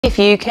If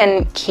you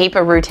can keep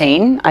a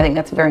routine, I think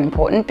that's very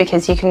important,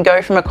 because you can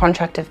go from a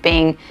contract of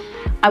being,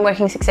 I'm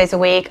working 6 days a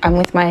week, I'm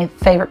with my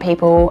favourite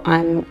people,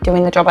 I'm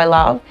doing the job I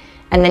love,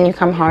 and then you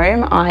come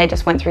home. I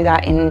just went through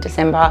that in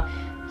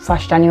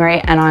December/January,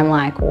 and I'm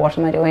like, what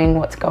am I doing?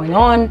 What's going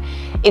on?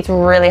 It's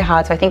really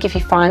hard. So I think if you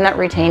find that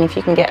routine, if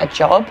you can get a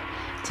job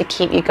to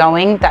keep you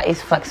going that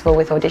is flexible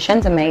with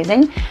auditions,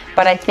 amazing.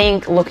 But I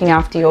think looking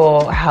after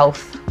your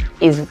health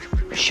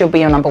should be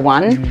your number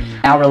one.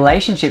 Our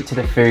relationship to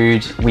the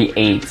food we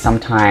eat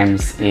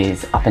sometimes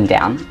is up and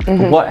down.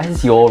 What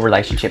has your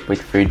relationship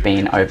with food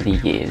been over the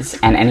years,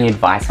 and any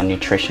advice on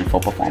nutrition for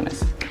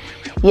performers?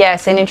 Yeah,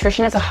 so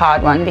nutrition is a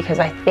hard one, because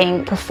I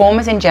think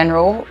performers in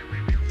general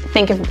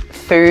think of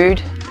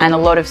food and a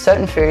lot of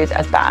certain foods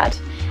as bad.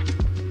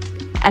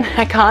 And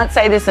I can't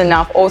say this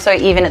enough. Also,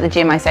 even at the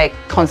gym, I say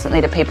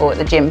constantly to people at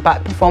the gym,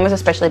 but performers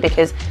especially,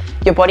 because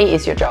your body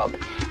is your job.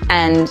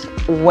 And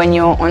when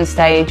you're on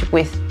stage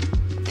with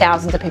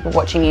thousands of people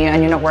watching you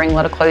and you're not wearing a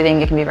lot of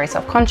clothing, you can be very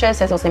self-conscious.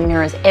 There's also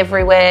mirrors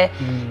everywhere.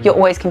 You're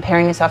always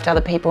comparing yourself to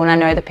other people. And I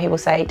know that people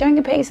say, don't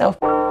compare yourself.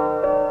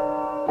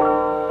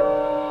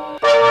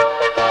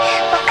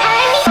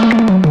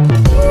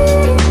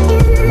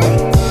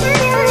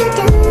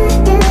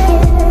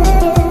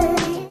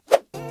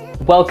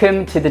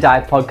 Welcome to the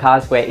Dive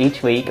Podcast, where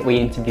each week we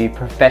interview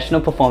professional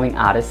performing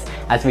artists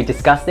as we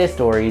discuss their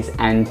stories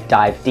and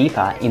dive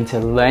deeper into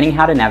learning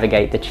how to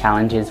navigate the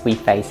challenges we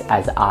face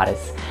as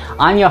artists.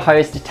 I'm your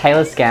host,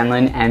 Taylor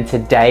Scanlon, and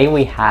today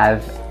we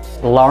have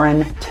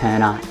Lauren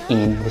Turner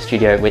in the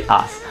studio with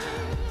us.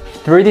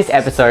 Through this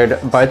episode,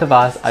 both of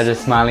us are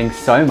just smiling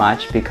so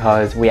much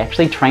because we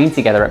actually trained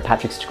together at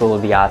Patrick's School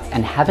of the Arts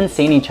and haven't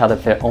seen each other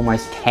for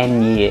almost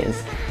 10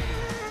 years.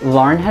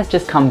 Lauren has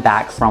just come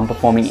back from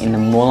performing in the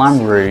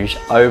Moulin Rouge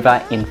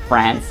over in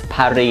France,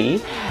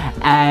 Paris,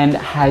 and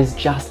has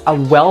just a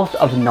wealth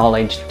of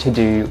knowledge to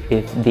do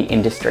with the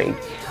industry.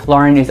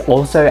 Lauren is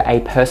also a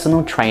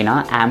personal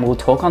trainer and will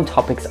talk on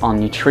topics on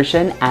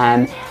nutrition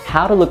and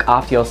how to look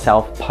after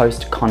yourself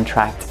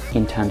post-contract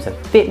in terms of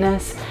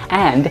fitness,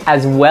 and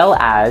as well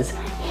as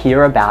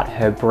hear about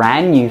her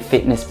brand new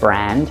fitness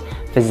brand,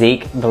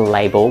 Physique the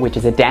Label, which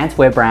is a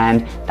dancewear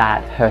brand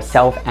that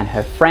herself and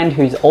her friend,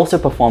 who's also a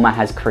performer,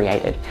 has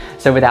created.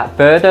 So without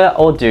further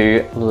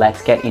ado,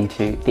 let's get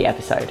into the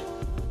episode.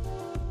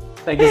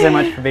 Thank you so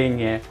much for being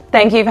here.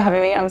 Thank you for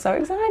having me. I'm so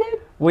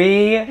excited.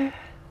 We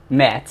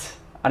met,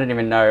 I don't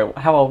even know,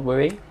 how old were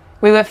we?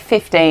 We were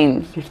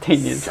 15. 15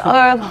 years. So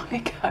long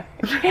ago.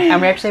 And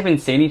we actually haven't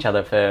seen each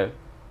other for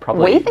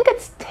probably... We think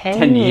it's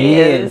 10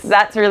 years.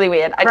 That's really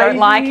weird. Crazy. I don't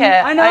like it.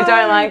 I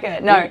don't like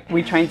it. No.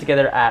 We trained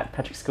together at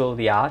Patrick's School of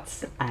the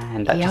Arts,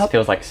 and that just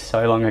feels like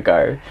so long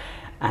ago.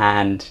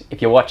 And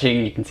if you're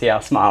watching, you can see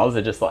our smiles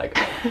are just like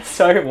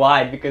so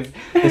wide, because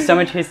there's so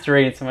much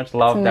history and so much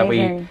love that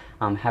we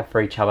have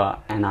for each other,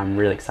 and I'm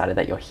really excited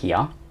that you're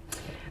here.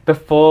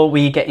 Before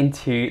we get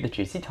into the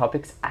juicy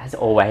topics, as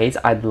always,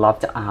 I'd love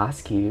to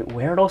ask you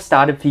where it all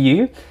started for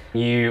you.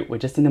 You were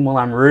just in the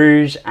Moulin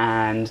Rouge,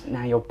 and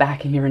now you're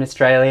back here in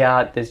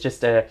Australia. There's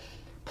just a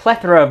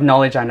plethora of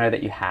knowledge I know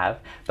that you have.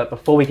 But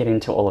before we get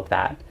into all of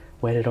that,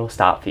 where did it all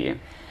start for you?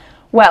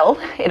 Well,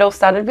 it all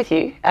started with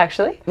you,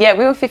 actually. Yeah,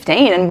 we were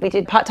 15 and we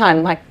did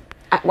part-time while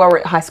we were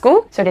at high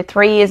school. So I did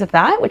 3 years of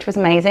that, which was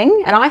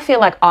amazing. And I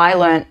feel like I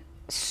learnt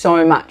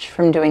so much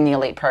from doing the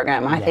elite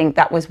program. I think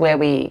that was where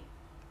we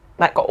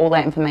got all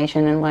that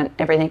information and learnt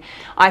everything.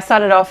 I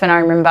started off, and I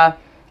remember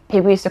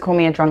people used to call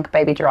me a drunk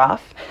baby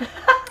giraffe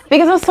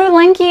because I was so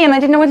lanky and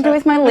I didn't know what to do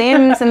with my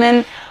limbs. And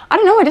then, I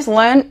don't know, I just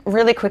learned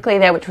really quickly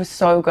there, which was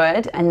so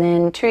good. And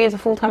then 2 years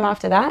of full-time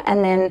after that.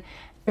 And then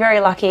very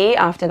lucky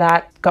after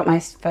that, got my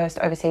first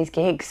overseas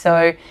gig.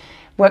 So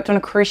worked on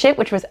a cruise ship,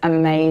 which was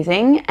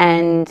amazing,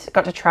 and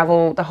got to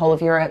travel the whole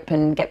of Europe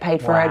and get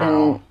paid for it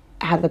and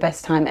have the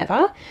best time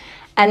ever.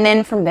 And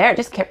then from there, it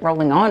just kept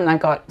rolling on. I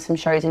got some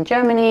shows in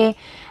Germany,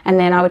 and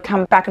then I would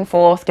come back and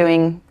forth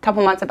doing a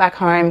couple months back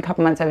home, a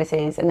couple months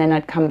overseas, and then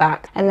I'd come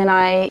back. And then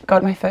I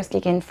got my first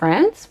gig in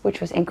France, which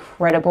was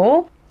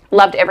incredible.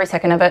 Loved every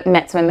second of it,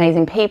 met some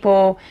amazing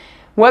people,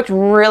 worked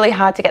really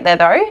hard to get there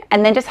though,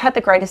 and then just had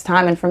the greatest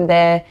time. And from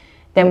there,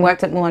 then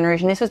worked at Moulin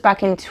Rouge, and this was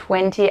back in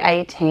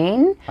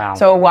 2018,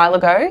 so a while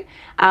ago.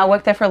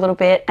 Worked there for a little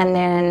bit, and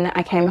then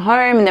I came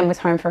home, and then was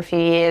home for a few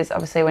years,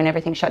 obviously when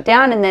everything shut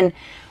down, and then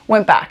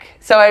went back.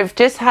 So I've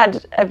just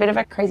had a bit of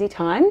a crazy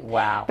time.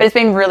 Wow. But it's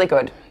been really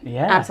good.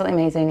 Yeah.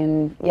 Absolutely amazing,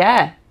 and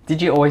yeah.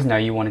 Did you always know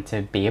you wanted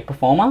to be a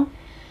performer?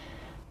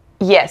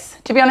 Yes.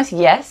 To be honest,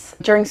 yes.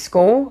 During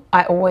school,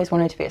 I always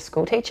wanted to be a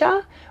school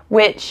teacher,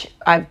 which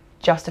I've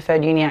just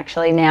deferred uni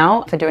actually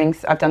now for doing,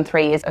 I've done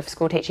 3 years of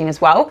school teaching as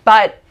well.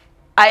 But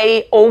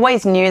I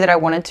always knew that I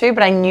wanted to,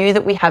 but I knew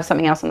that we have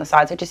something else on the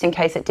side. So just in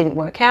case it didn't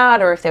work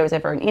out, or if there was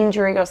ever an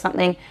injury or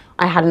something,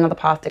 I had another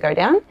path to go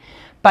down.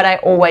 But I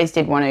always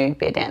did want to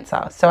be a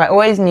dancer. So I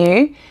always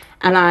knew,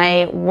 and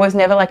I was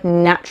never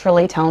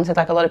naturally talented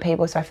like a lot of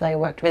people. So I feel like I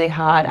worked really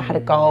hard. I had a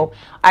goal.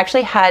 I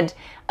actually had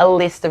a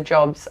list of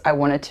jobs I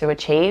wanted to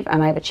achieve,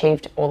 and I've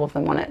achieved all of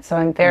them on it. So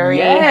I'm very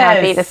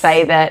happy to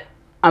say that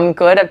I'm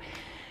good.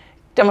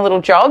 done my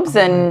little jobs,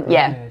 and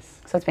yeah,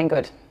 goodness. so it's been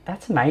good.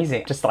 That's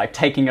amazing. Just like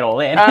taking it all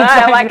in.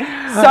 I know, like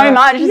so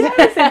much.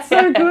 Yes, it's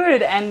so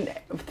good. And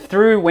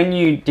through when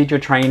you did your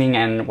training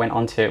and went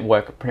on to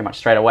work pretty much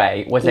straight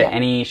away, was there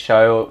any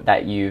show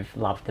that you've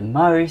loved the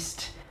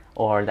most,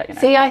 or that, you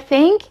know? See, I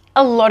think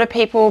a lot of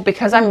people,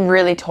 because I'm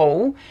really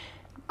tall,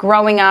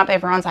 growing up,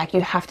 everyone's like,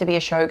 you have to be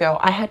a showgirl.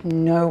 I had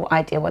no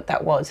idea what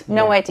that was.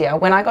 No idea.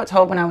 When I got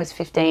told when I was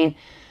 15,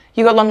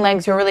 you got long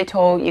legs, you're really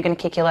tall, you're going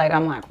to kick your leg.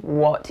 I'm like,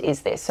 what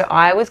is this? So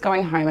I was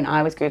going home and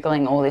I was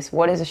Googling all this.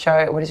 What is a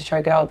show? What is a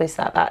showgirl? This,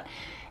 that, that.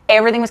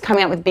 Everything was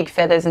coming up with big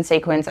feathers and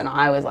sequins. And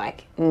I was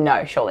like,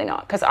 no, surely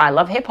not. Because I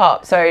love hip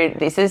hop. So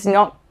this is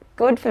not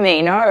good for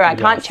me. No, I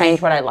can't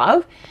change what I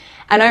love.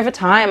 And over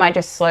time, I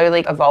just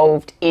slowly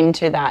evolved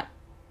into that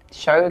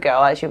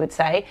showgirl, as you would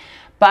say.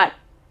 But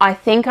I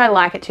think I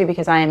like it too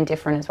because I am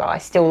different as well. I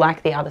still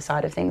like the other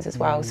side of things as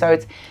well. So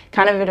it's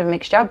kind of a bit of a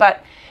mixture.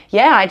 But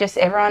yeah,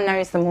 everyone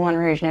knows the Moulin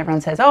Rouge and everyone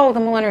says, oh, the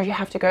Moulin Rouge, you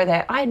have to go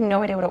there. I had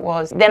no idea what it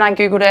was. Then I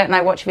Googled it and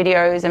I watched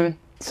videos, and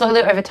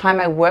slowly over time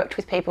I worked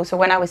with people. So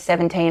when I was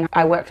 17,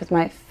 I worked with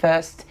my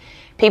first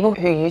people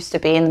who used to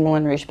be in the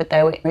Moulin Rouge, but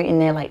they were in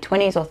their late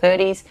 20s or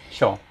 30s.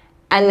 Sure.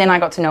 And then I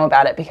got to know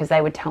about it because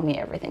they would tell me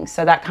everything.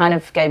 So that kind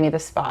of gave me the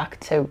spark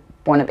to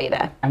want to be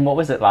there. And what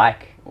was it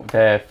like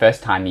the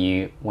first time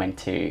you went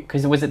to,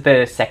 because was it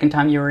the second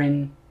time you were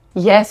in?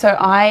 Yeah, so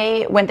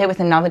I went there with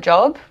another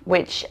job,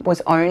 which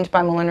was owned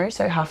by Moulin Rouge.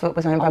 So half of it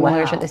was owned by Moulin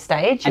Rouge at this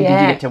stage. And did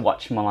you get to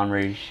watch Moulin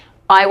Rouge?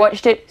 I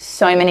watched it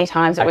so many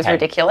times, it was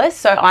ridiculous.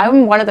 So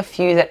I'm one of the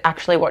few that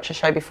actually watched a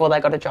show before they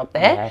got a job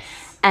there. Yes.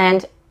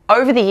 And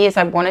over the years,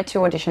 I wanted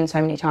to audition so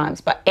many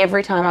times, but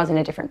every time I was in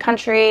a different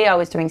country, I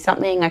was doing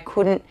something, I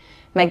couldn't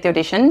make the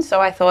audition.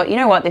 So I thought, you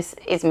know what, this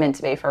is meant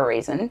to be for a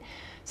reason.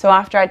 So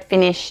after I'd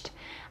finished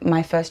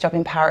my first job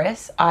in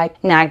Paris, I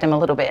nagged them a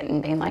little bit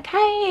and being like, hey,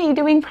 are you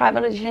doing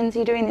private auditions? Are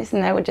you doing this?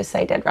 And they would just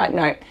say dead right,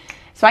 no.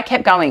 So I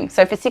kept going.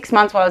 So for 6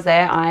 months while I was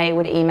there, I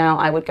would email,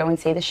 I would go and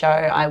see the show,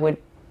 I would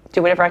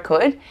do whatever I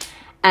could.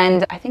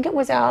 And I think it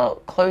was our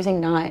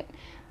closing night.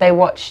 They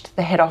watched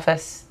the head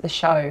office, the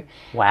show.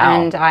 Wow.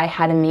 And I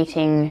had a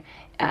meeting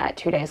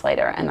 2 days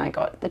later and I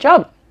got the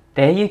job.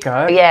 There you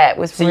go. Yeah, it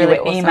was so really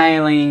you were awesome.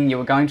 emailing, you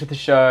were going to the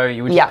show,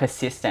 you were just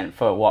persistent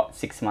for what,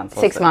 6 months?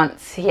 6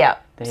 months, yeah.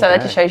 So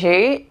that just shows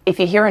you, if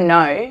you hear a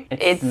no,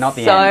 it's not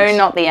the end.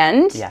 Not the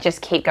end. Yeah.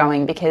 Just keep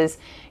going, because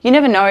you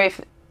never know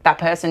if that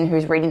person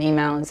who's reading the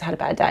email has had a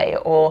bad day,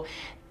 or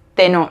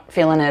they're not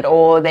feeling it,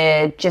 or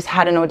they just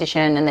had an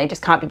audition and they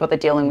just can't be bothered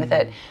dealing with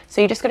it.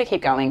 So you just got to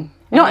keep going.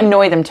 Not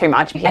annoy them too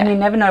much. And you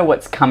never know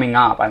what's coming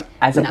up.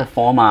 As a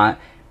performer,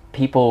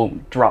 people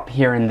drop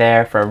here and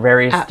there for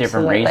various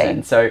different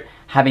reasons. So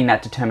having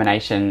that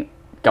determination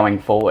going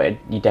forward,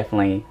 you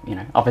definitely,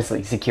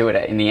 obviously secured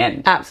it in the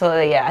end.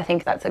 Absolutely, yeah. I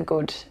think that's a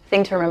good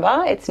thing to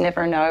remember. It's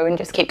never a no, and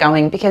just keep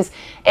going, because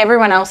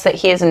everyone else that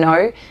hears a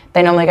no,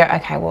 they normally go,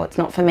 okay, well, it's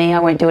not for me, I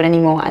won't do it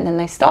anymore, and then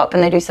they stop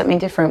and they do something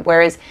different.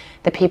 Whereas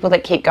the people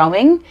that keep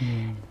going,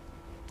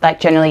 like,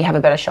 generally have a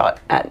better shot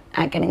at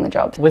getting the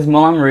job. Was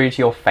Moulin Rouge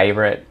your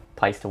favourite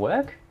place to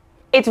work?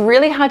 It's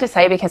really hard to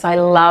say, because I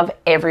love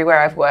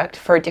everywhere I've worked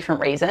for a different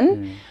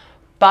reason.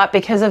 But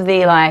because of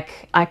the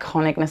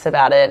iconicness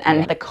about it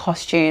and the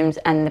costumes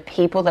and the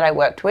people that I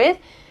worked with,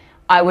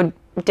 I would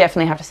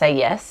definitely have to say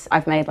yes.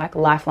 I've made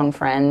lifelong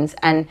friends,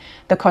 and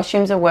the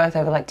costumes are worth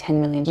over 10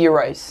 million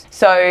euros.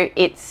 So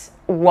it's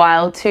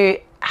wild to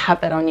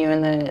have that on you,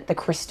 and the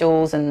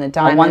crystals and the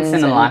diamonds. A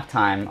once in a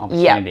lifetime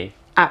opportunity. Yeah,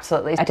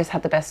 absolutely. I just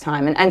had the best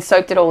time and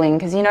soaked it all in,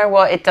 because you know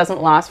what? It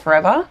doesn't last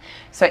forever.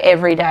 So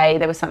every day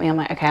there was something I'm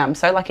like, okay, I'm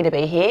so lucky to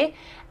be here.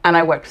 And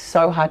I worked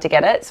so hard to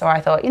get it. So I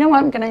thought, you know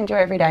what, I'm going to enjoy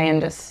every day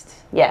and just,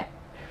 yeah.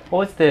 What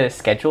was the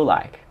schedule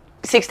like?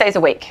 6 days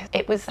a week.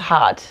 It was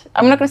hard.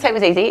 I'm not going to say it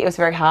was easy. It was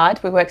very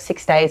hard. We worked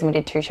 6 days and we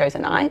did 2 shows a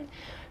night.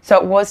 So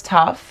it was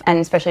tough. And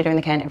especially doing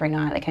the can every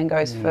night. The can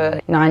goes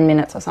for 9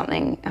 minutes or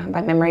something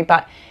by memory.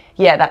 But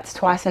yeah, that's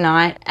twice a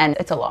night and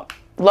it's a lot.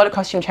 A lot of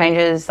costume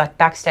changes,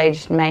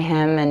 backstage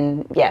mayhem,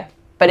 and yeah.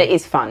 But it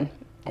is fun.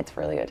 It's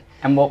really good.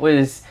 And what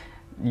was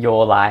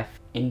your life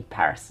in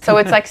Paris? So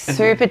it's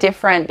super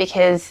different,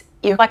 because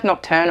you're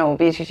nocturnal,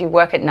 because you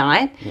work at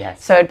night.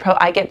 Yes. So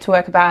I get to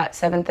work about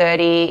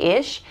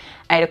 7:30-ish,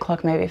 8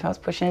 o'clock maybe if I was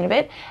pushing it a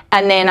bit.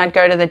 And then I'd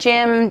go to the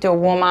gym, do a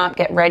warm up,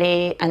 get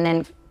ready, and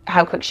then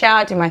have a quick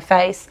shower, do my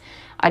face.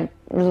 I'd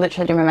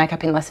literally do my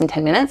makeup in less than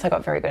 10 minutes. I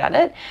got very good at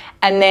it.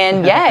 And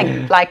then,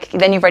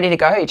 then you're ready to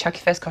go. You chuck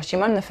your first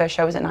costume on. The first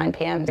show was at 9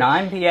 p.m.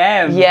 9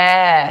 p.m.?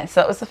 Yeah. So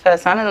that was the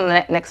first one. And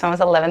the next one was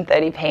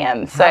 11:30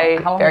 p.m.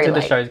 So how long did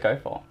the shows go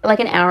for?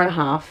 An hour and a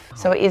half.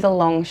 So it is a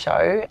long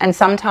show. And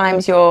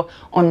sometimes you're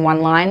on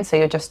one line, so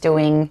you're just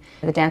doing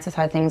the dancer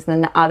side of things. And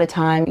then the other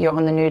time you're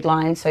on the nude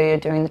line, so you're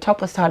doing the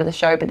topless side of the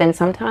show. But then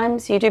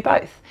sometimes you do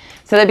both.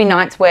 So there'd be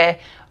nights where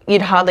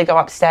you'd hardly go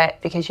upstairs,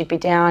 because you'd be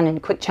down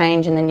and quick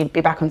change, and then you'd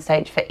be back on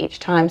stage for each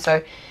time.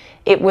 So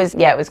it was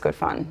good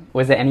fun.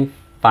 Was there any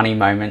funny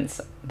moments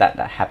that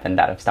happened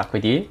that have stuck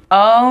with you?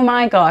 Oh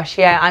my gosh,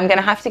 yeah. I'm going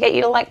to have to get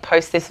you to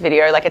post this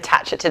video,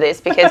 attach it to this,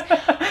 because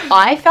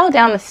I fell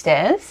down the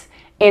stairs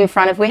in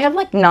front of, we have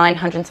like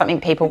 900 something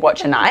people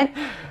watch a night,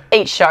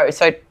 each show.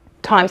 So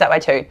times that by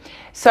 2.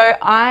 So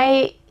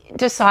I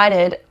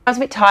decided, I was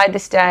a bit tired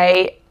this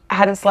day, I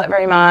hadn't slept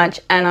very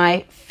much, and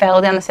I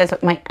fell down the stairs,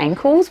 but my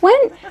ankles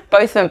went,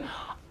 both of them.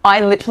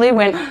 I literally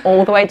went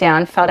all the way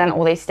down, fell down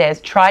all these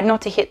stairs, tried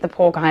not to hit the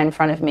poor guy in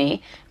front of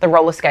me, the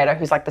roller skater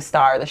who's like the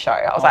star of the show.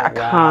 I was like,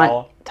 I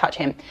can't touch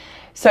him.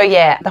 So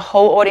yeah, the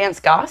whole audience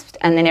gasped,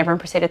 and then everyone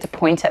proceeded to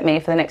point at me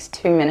for the next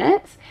 2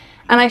 minutes.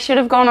 And I should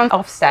have gone on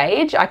off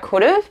stage, I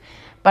could have,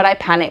 but I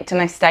panicked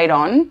and I stayed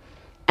on,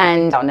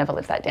 and I'll never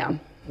live that down.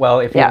 Well,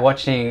 if you're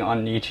watching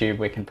on YouTube,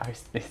 we can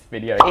post this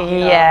video.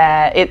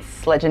 Yeah,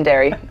 it's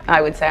legendary,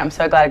 I would say. I'm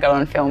so glad I got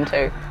on film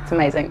too. It's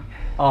amazing.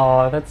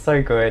 Oh, that's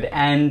so good.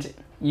 And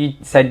you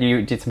said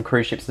you did some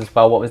cruise ships as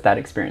well. What was that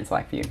experience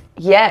like for you?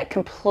 Yeah,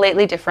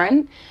 completely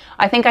different.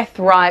 I think I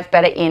thrive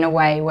better in a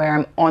way where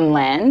I'm on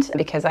land,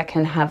 because I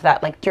can have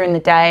that, like during the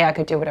day, I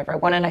could do whatever I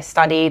wanted. I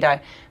studied, I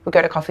would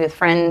go to coffee with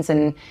friends,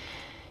 and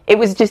it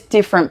was just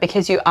different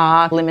because you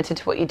are limited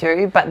to what you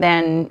do, but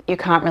then you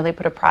can't really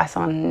put a price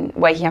on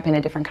waking up in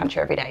a different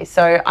country every day.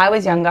 So I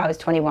was younger, I was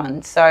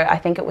 21. So I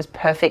think it was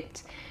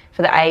perfect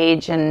for the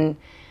age and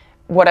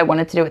what I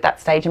wanted to do at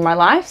that stage in my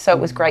life. So it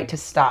was great to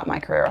start my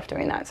career off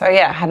doing that. So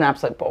yeah, I had an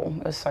absolute ball.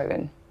 It was so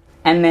good.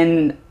 And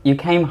then you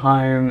came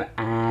home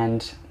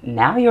and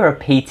now you're a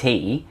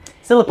PT,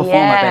 still a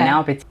performer, but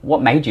now a PT.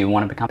 What made you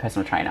want to become a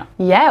personal trainer?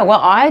 Yeah, well,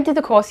 I did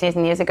the course years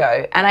and years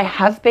ago, and I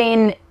have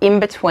been in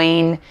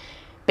between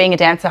being a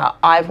dancer.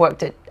 I've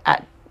worked at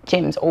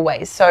gyms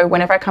always. So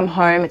whenever I come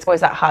home, it's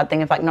always that hard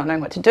thing of like not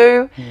knowing what to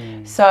do.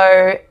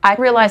 So I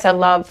realized I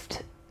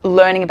loved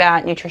learning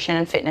about nutrition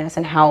and fitness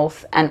and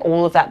health and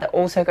all of that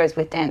also goes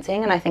with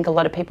dancing. And I think a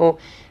lot of people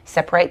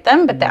separate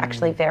them, but they're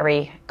actually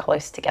very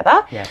close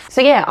together. Yes.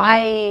 So yeah,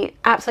 I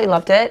absolutely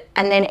loved it.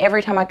 And then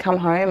every time I'd come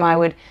home, I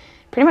would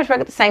pretty much work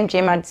at the same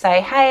gym. I'd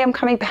say, hey, I'm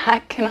coming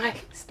back. Can I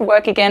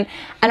work again?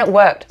 And it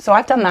worked. So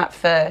I've done that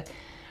for,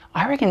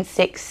 I reckon,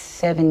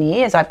 6-7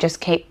 years. I've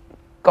just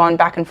gone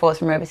back and forth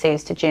from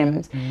overseas to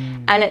gyms.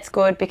 And it's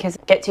good because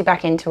it gets you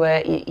back into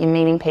it. You're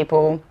meeting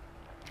people.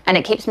 And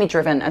it keeps me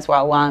driven as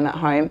well while I'm at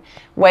home,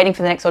 waiting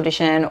for the next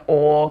audition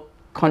or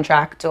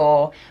contract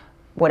or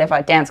whatever,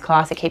 dance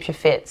class. It keeps you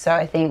fit. So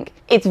I think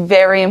it's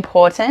very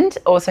important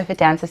also for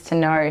dancers to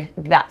know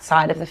that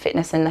side of the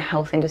fitness and the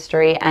health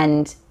industry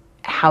and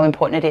how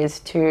important it is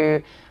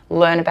to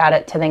learn about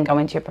it to then go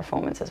into your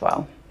performance as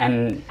well.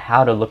 And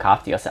how to look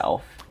after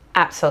yourself.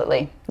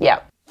 Absolutely, yeah.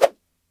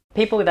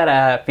 People that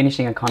are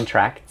finishing a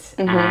contract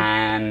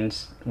and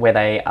where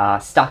they are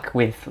stuck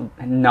with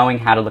knowing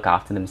how to look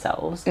after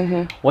themselves,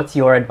 what's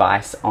your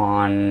advice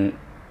on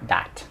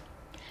that?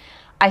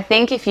 I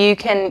think if you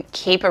can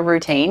keep a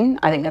routine,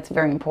 I think that's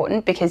very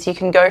important, because you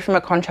can go from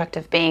a contract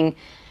of being,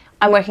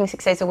 I'm working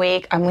 6 days a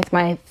week, I'm with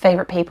my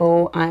favourite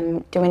people, I'm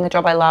doing the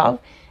job I love,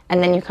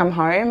 and then you come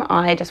home.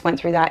 I just went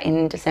through that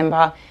in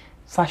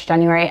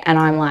December/January, and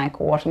I'm like,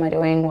 what am I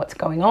doing? What's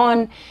going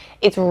on?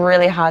 It's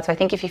really hard. So I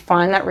think if you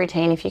find that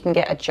routine, if you can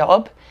get a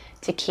job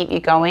to keep you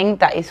going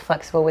that is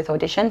flexible with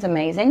auditions,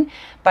 amazing.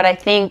 But I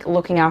think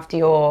looking after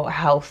your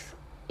health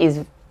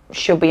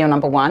should be your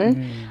number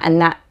one.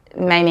 And that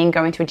may mean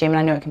going to a gym, and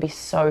I know it can be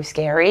so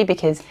scary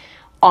because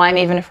I'm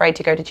even afraid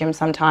to go to gyms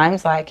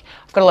sometimes. Like,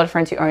 I've got a lot of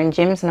friends who own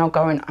gyms, and I'll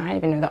go and I don't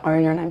even know the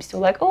owner, and I'm still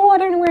like, oh, I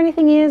don't know where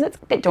anything is. It's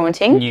a bit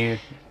daunting. New.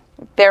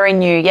 Very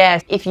new, yeah.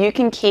 If you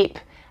can keep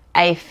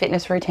a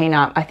fitness routine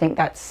up, I think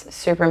that's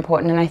super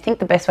important. And I think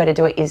the best way to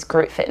do it is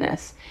group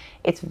fitness.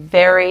 It's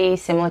very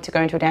similar to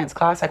going to a dance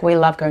class. Like, we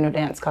love going to a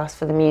dance class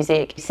for the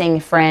music, seeing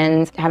your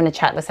friends, having a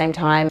chat at the same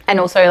time, and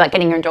also like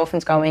getting your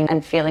endorphins going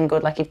and feeling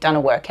good like you've done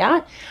a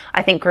workout.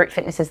 I think group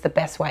fitness is the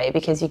best way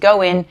because you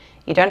go in,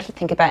 you don't have to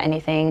think about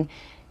anything.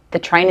 The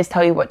trainers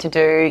tell you what to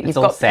do. You've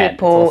got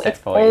people. It's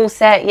all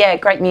set. Yeah,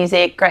 great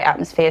music, great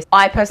atmosphere.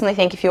 I personally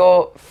think if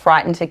you're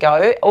frightened to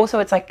go, also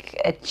it's like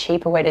a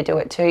cheaper way to do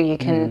it too. You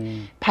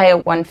can pay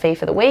one fee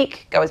for the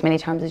week, go as many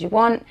times as you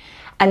want.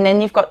 And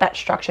then you've got that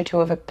structure too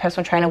of a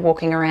personal trainer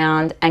walking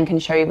around and can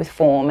show you with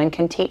form and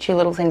can teach you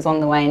little things along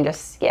the way, and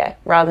just, yeah,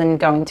 rather than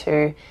going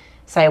to,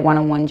 say, a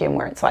one-on-one gym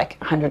where it's like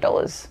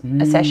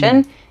 $100 a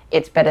session,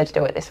 it's better to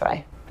do it this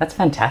way. That's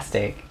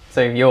fantastic. So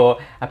if you're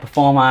a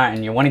performer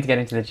and you're wanting to get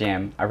into the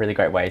gym, a really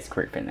great way is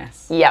group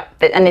fitness. Yeah,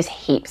 and there's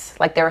heaps.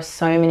 Like, there are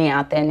so many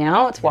out there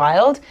now. It's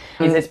wild.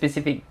 Is there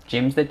specific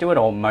gyms that do it,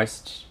 or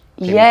most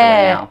gyms do it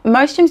now?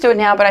 Most gyms do it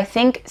now, but I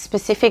think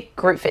specific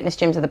group fitness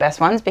gyms are the best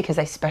ones because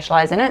they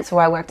specialise in it. So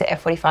I worked at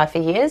F45 for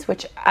years,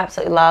 which I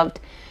absolutely loved.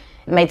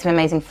 Made some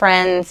amazing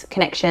friends,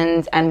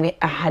 connections, and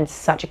I had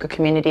such a good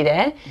community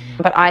there.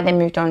 But I then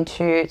moved on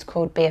to, it's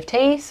called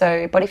BFT,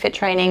 so body fit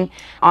training.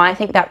 I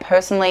think that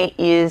personally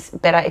is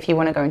better if you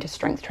want to go into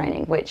strength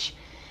training, which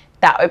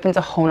that opens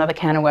a whole nother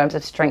can of worms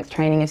of strength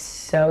training is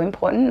so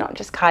important, not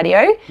just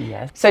cardio.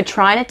 Yes. So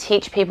trying to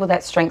teach people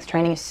that strength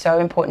training is so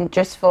important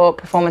just for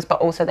performers, but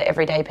also the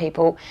everyday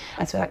people,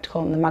 as we like to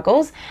call them, the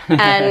muggles.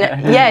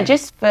 And yeah,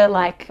 just for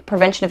like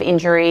prevention of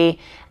injury,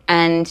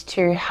 and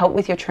to help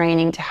with your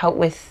training, to help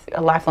with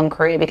a lifelong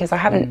career, because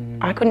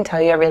I couldn't tell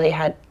you I really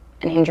had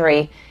an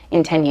injury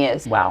in 10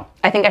 years. Wow.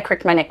 I think I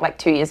cricked my neck like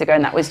 2 years ago,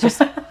 and that was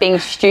just being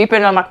stupid.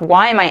 And I'm like,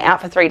 why am I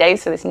out for 3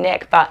 days for this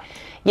neck? But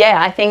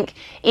yeah, I think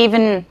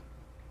even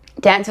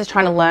dancers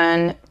trying to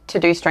learn to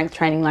do strength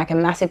training, like a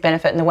massive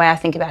benefit, and the way I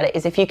think about it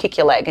is if you kick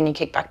your leg and you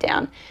kick back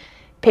down,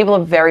 people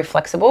are very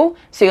flexible,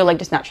 so your leg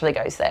just naturally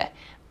goes there.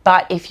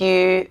 But if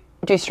you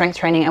do strength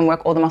training and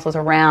work all the muscles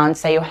around,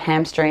 say your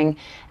hamstring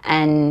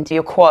and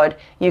your quad,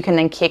 you can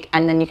then kick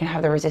and then you can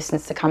have the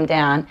resistance to come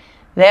down.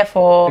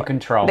 Therefore,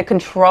 the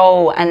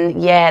control,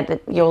 and yeah,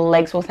 your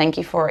legs will thank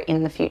you for it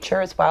in the future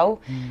as well.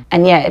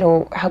 And yeah,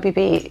 it'll help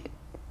you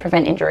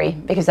prevent injury,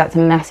 because that's a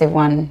massive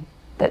one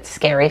that's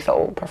scary for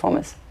all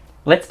performers.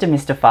 Let's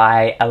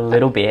demystify a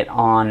little bit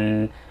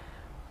on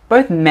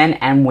both men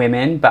and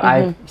women, but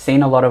I've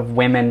seen a lot of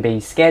women be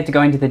scared to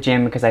go into the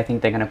gym because I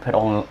think they're going to put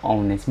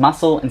on this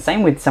muscle, and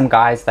same with some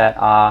guys that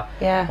are,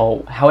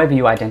 or however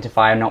you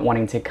identify, not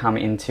wanting to come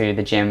into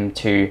the gym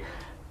to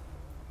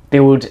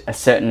build a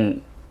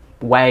certain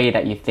way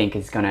that you think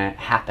is going to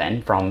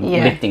happen from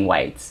lifting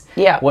weights.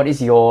 What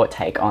is your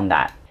take on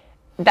that?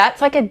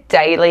 That's like a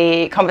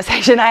daily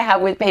conversation I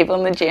have with people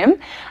in the gym.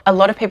 A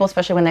lot of people,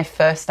 especially when they're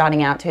first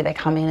starting out too, they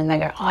come in and they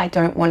go, oh, I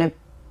don't want to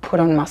put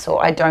on muscle.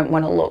 I don't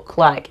want to look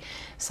like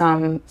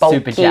some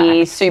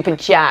bulky, super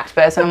jacked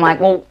person. I'm like,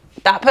 well,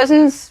 that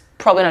person's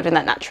probably not doing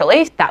that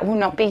naturally. That will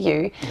not be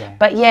you.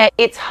 But yeah,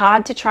 it's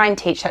hard to try and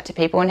teach that to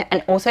people.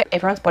 And also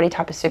everyone's body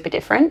type is super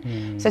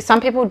different. So some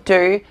people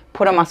do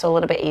put on muscle a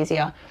little bit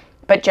easier.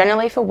 But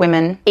generally for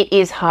women, it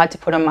is hard to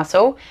put on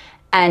muscle.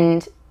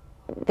 And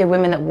the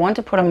women that want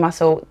to put on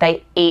muscle,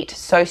 they eat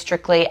so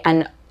strictly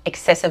and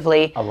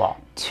excessively a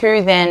lot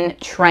to then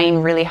train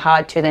really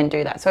hard to then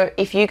do that. So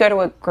if you go to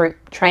a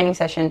group training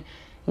session,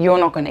 you're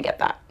not going to get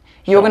that.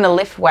 You're going to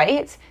lift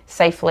weights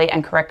safely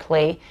and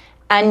correctly,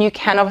 and you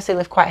can obviously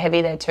lift quite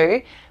heavy there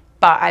too,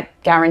 but I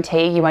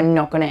guarantee you are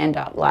not going to end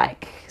up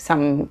like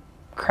some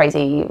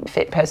crazy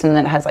fit person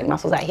that has like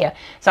muscles out here.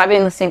 So I've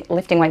been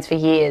lifting weights for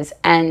years,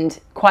 and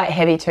quite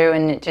heavy too,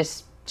 and it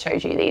just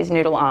shows you these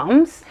noodle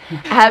arms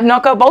have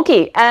not got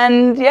bulky,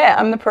 and yeah,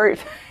 I'm the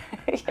proof.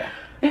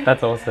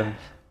 That's awesome.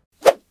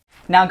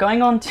 Now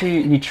going on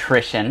to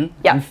nutrition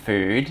and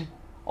food,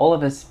 all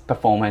of us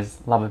performers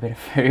love a bit of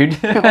food.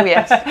 Oh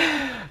yes.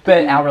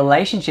 But our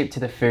relationship to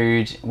the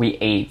food we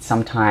eat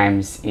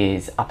sometimes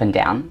is up and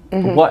down.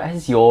 What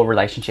has your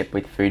relationship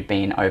with food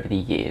been over the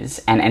years,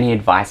 and any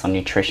advice on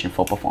nutrition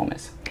for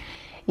performers?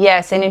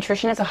 Yeah, so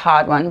nutrition is a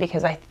hard one,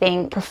 because I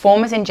think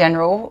performers in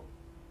general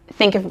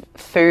think of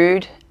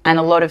food and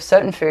a lot of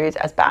certain foods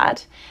as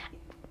bad.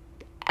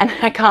 And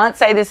I can't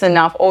say this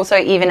enough. Also,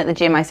 even at the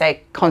gym, I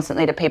say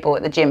constantly to people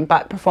at the gym,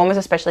 but performers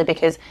especially,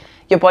 because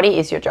your body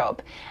is your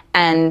job.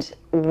 And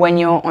when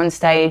you're on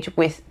stage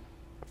with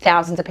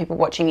thousands of people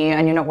watching you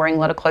and you're not wearing a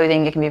lot of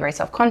clothing, you can be very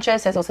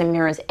self-conscious. There's also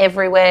mirrors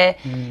everywhere.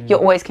 You're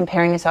always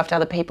comparing yourself to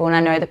other people. And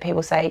I know that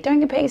people say, don't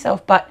compare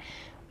yourself, but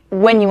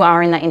when you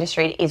are in that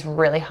industry, it is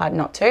really hard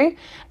not to.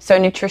 So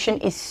nutrition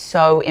is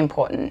so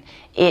important.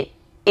 It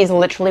is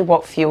literally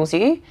what fuels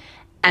you.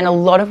 And a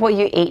lot of what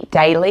you eat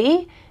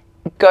daily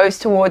goes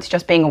towards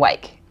just being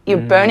awake. You're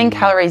burning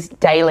calories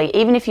daily,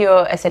 even if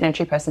you're a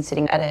sedentary person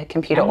sitting at a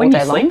computer all day long.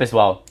 And when you sleep as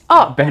well.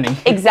 Oh, burning.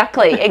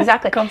 Exactly.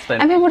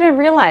 Constant. And people don't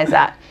realize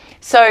that.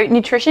 So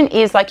nutrition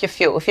is like your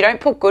fuel. If you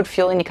don't put good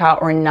fuel in your car,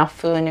 or enough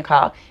fuel in your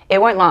car, it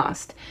won't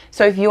last.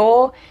 So if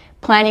you're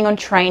planning on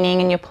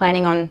training and you're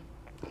planning on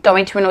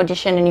going to an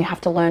audition and you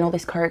have to learn all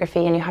this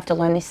choreography and you have to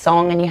learn this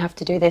song and you have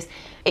to do this,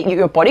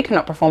 your body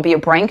cannot perform, but your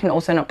brain can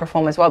also not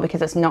perform as well,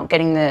 because it's not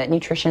getting the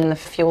nutrition and the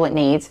fuel it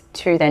needs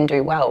to then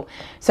do well.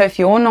 So if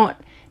you're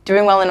not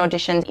doing well in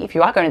auditions, if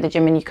you are going to the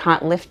gym and you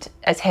can't lift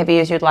as heavy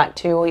as you'd like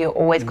to, or you're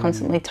always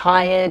constantly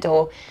tired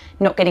or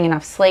not getting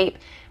enough sleep,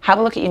 have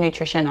a look at your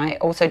nutrition. I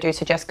also do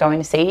suggest going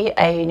to see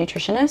a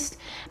nutritionist.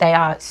 They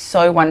are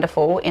so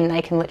wonderful, and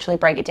they can literally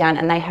break it down,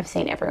 and they have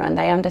seen everyone.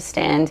 They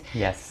understand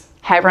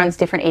how everyone's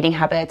different eating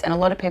habits, and a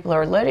lot of people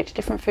are allergic to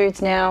different foods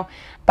now,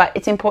 but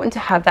it's important to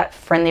have that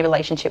friendly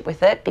relationship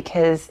with it,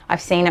 because I've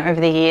seen it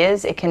over the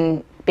years. It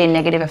can be a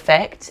negative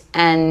effect,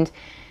 and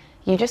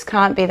you just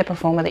can't be the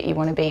performer that you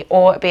want to be,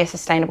 or be a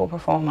sustainable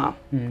performer.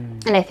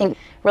 And I think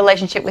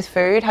relationship with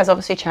food has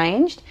obviously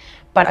changed,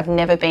 but I've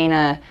never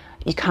been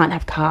you can't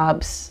have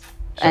carbs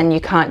and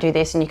you can't do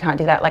this and you can't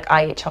do that. Like,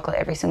 I eat chocolate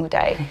every single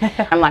day.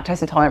 I'm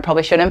lactose intolerant,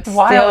 probably shouldn't.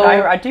 Wild.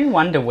 I do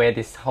wonder where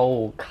this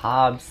whole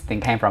carbs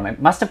thing came from.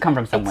 It must have come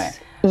from somewhere.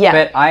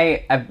 But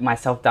I have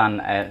myself done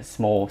a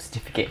small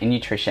certificate in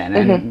nutrition,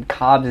 and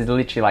carbs is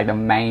literally like the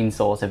main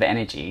source of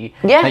energy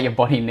that your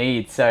body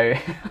needs. So,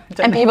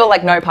 and people are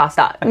like, no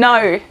pasta,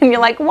 no. And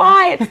you're like,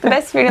 why? It's the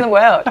best food in the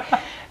world.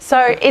 So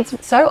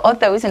it's so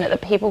odd though, isn't it,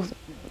 that people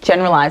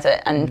generalize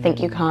it and think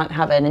you can't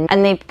have it.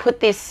 And they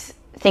put this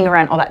thing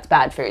around, oh, that's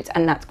bad foods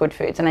and that's good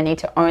foods, and I need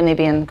to only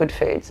be in the good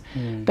foods.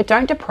 But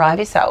don't deprive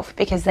yourself,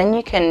 because then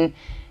you can,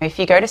 if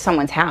you go to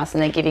someone's house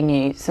and they're giving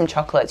you some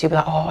chocolates, you'll be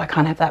like, oh, I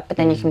can't have that. But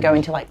then you can go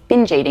into like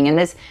binge eating, and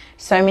there's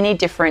so many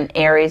different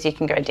areas you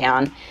can go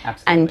down.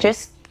 And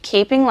just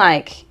keeping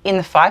like in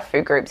the 5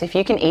 food groups, if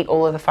you can eat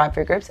all of the 5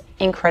 food groups,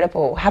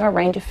 incredible. Have a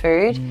range of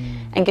food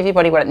and give your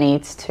body what it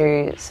needs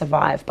to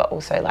survive, but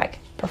also like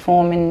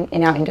perform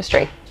in our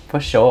industry. For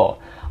sure.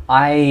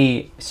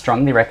 I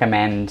strongly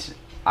recommend,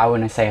 I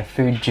want to say, a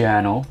food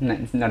journal,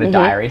 not a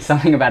diary.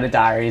 Something about a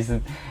diary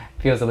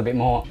feels a little bit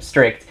more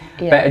strict,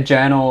 but a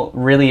journal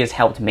really has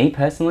helped me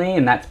personally,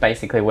 and that's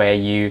basically where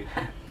you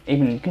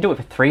can do it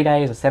for 3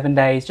 days or 7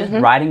 days, just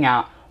writing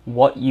out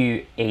what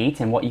you eat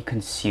and what you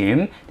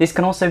consume. This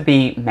can also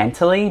be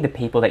mentally, the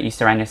people that you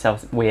surround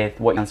yourself with,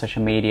 what you're on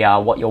social media,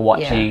 what you're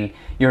watching,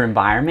 your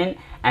environment,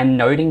 and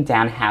noting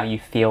down how you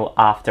feel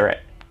after it.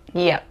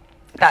 Yeah.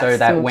 That's so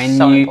that when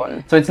so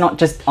important. So it's not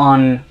just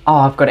on, oh,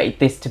 I've got to eat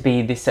this to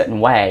be this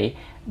certain way.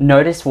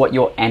 Notice what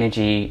your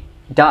energy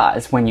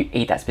does when you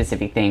eat that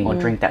specific thing or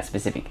drink that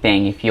specific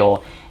thing. If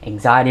your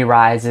anxiety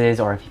rises,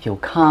 or if you feel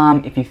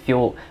calm, if you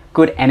feel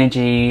good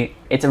energy,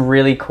 it's a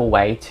really cool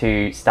way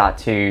to start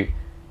to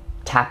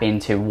tap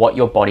into what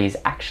your body is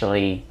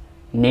actually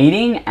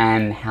needing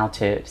and how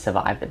to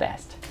survive the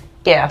best.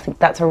 Yeah, I think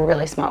that's a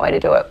really smart way to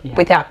do it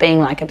without being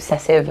like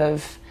obsessive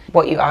of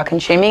what you are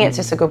consuming. It's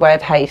just a good way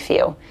of how you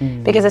feel,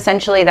 because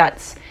essentially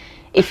that's,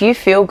 if you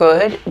feel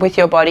good with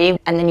your body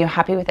and then you're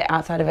happy with the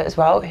outside of it as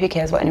well, who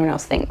cares what anyone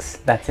else thinks?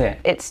 That's it.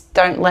 It's,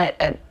 don't let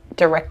a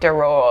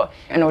director or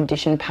an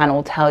audition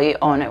panel tell you,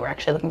 oh no, we're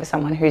actually looking for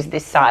someone who's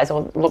this size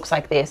or looks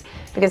like this,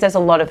 because there's a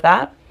lot of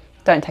that.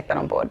 Don't take that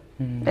on board.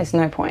 There's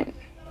no point.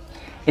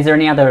 Is there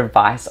any other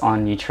advice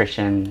on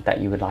nutrition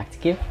that you would like to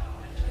give?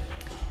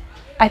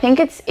 I think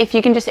it's, if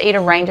you can just eat a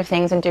range of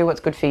things and do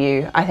what's good for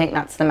you, I think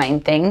that's the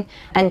main thing.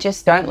 And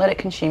just don't let it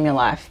consume your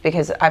life,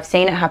 because I've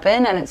seen it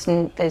happen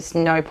and there's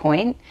no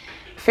point.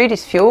 Food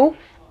is fuel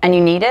and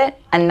you need it,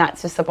 and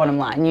that's just the bottom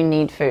line. You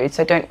need food,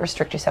 so don't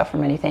restrict yourself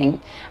from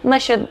anything.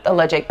 Unless you're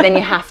allergic, then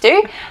you have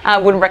to.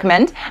 Wouldn't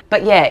recommend.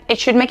 But yeah, it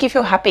should make you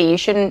feel happy. You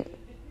shouldn't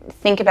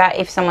think about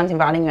if someone's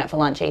inviting you out for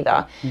lunch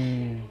either.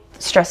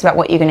 Stress about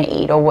what you're going to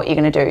eat or what you're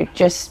going to do.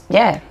 Just,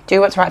 do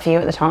what's right for you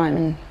at the time.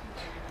 And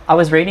I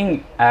was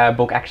reading a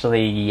book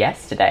actually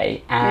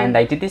yesterday, and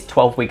they did this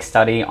 12-week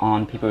study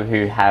on people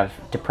who have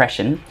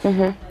depression,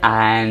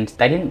 and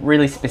they didn't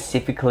really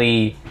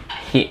specifically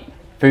hit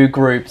food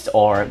groups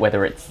or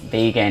whether it's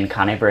vegan,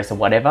 carnivorous or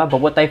whatever, but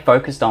what they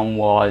focused on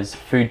was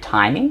food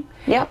timing.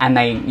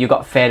 And you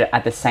got fed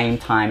at the same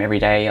time every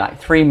day, like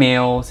 3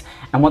 meals.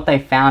 And what they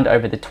found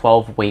over the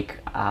 12-week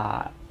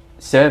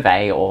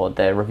survey, or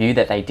the review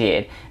that they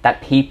did,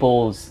 that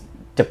people's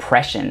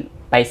depression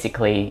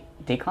basically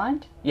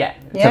declined. So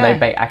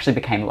they actually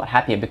became a lot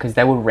happier because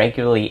they were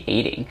regularly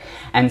eating.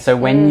 And so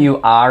when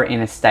you are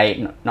in a state,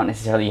 not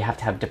necessarily you have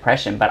to have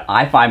depression, but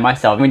I find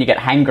myself, when you get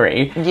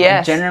hangry,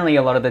 generally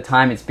a lot of the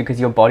time it's because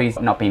your body's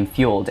not being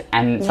fueled.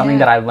 And something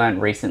that I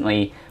learned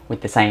recently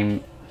with the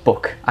same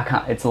book,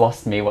 it's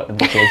lost me what the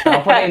book is, but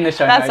I'll put it in the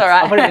show notes. That's all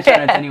right. I'll put it in the show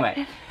notes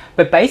anyway.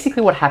 But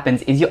basically what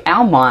happens is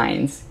our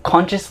minds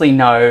consciously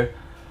know,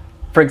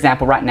 for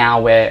example, right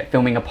now we're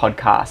filming a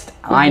podcast.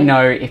 I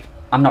know if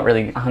I'm not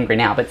really hungry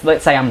now, but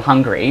let's say I'm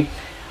hungry.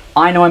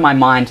 I know in my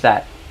mind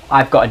that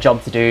I've got a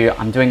job to do,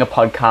 I'm doing a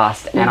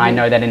podcast, and I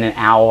know that in an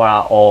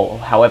hour or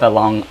however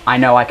long, I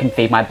know I can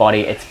feed my body,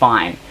 it's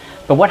fine.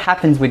 But what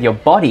happens with your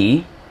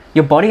body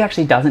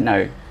actually doesn't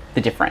know the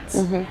difference.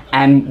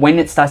 And when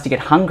it starts to get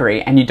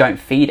hungry and you don't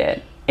feed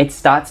it, it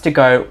starts to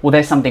go, well,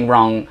 there's something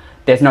wrong,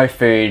 there's no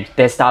food,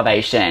 there's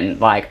starvation,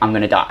 like I'm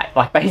gonna die.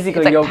 Like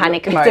basically it's like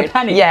panic mode. It's a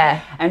panic.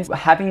 And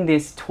having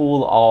this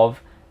tool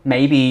of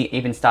maybe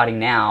even starting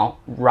now,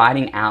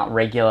 writing out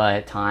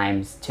regular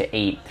times to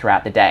eat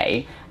throughout the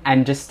day,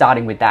 and just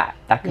starting with that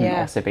can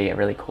also be a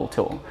really cool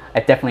tool.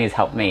 It definitely has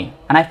helped me.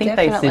 And I think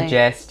they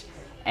suggest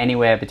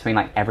anywhere between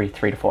like every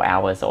 3 to 4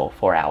 hours or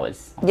 4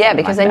 hours. Yeah,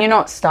 because then you're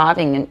not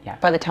starving and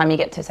by the time you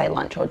get to say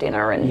lunch or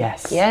dinner and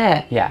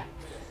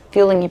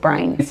fueling your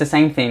brain. It's the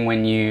same thing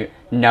when you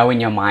know in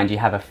your mind you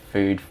have a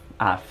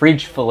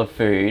fridge full of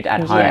food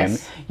at home.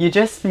 You're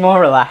just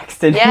more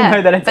relaxed and you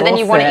know that it's but then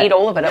you want to eat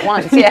all of it at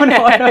once.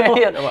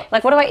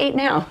 Like, what do I eat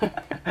now?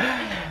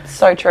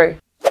 So true.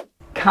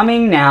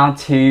 Coming now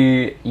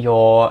to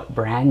your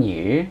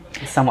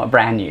somewhat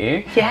brand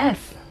new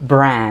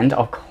brand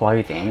of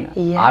clothing.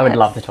 I would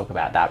love to talk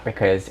about that,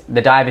 because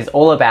The Dive is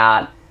all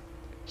about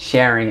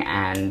sharing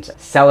and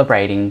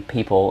celebrating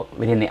people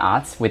within the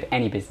arts with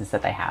any business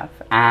that they have.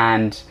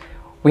 And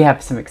we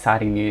have some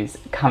exciting news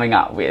coming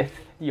up with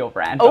your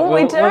brand. Oh,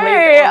 we do.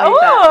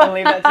 We'll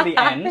leave that to the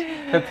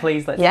end. But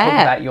please, let's talk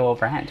about your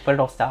brand. Where did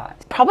it all start?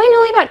 Probably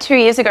nearly about 2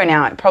 years ago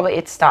now.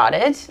 It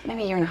started,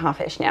 maybe a year and a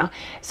half-ish now.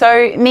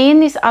 So me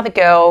and this other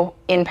girl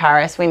in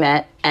Paris, we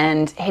met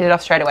and hit it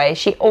off straight away.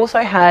 She also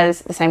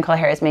has the same color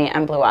hair as me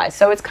and blue eyes.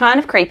 So it's kind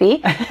of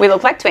creepy. We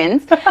look like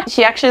twins.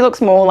 She actually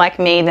looks more like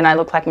me than I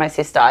look like my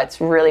sister. It's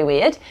really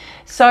weird.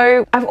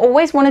 So I've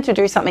always wanted to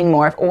do something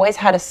more. I've always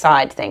had a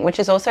side thing, which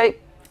is also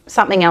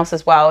something else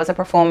as well. As a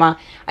performer,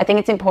 I think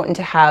it's important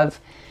to have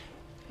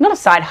not a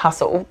side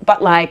hustle,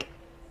 but like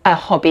a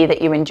hobby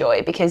that you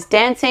enjoy, because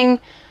dancing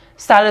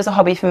started as a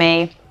hobby for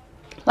me.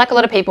 like a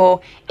lot of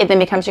people, it then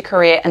becomes your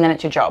career and then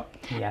it's your job.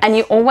 Yes. And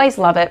you always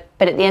love it,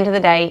 but at the end of the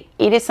day,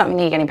 it is something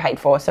that you're getting paid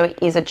for, so it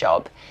is a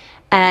job.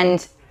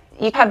 And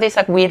you have this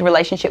like weird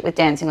relationship with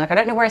dancing. Like, I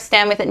don't know where I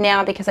stand with it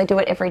now because I do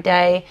it every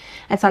day,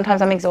 and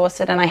sometimes I'm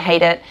exhausted and I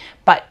hate it,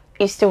 but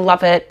you still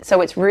love it,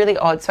 so it's really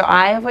odd. So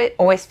I have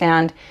always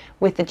found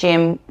with the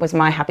gym was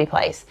my happy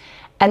place.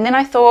 And then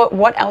I thought,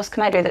 what else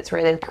can I do that's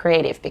really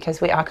creative,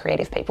 because we are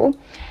creative people.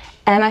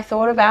 And I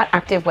thought about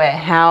activewear,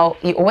 how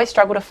you always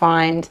struggle to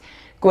find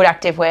good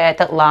activewear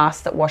that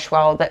lasts, that wash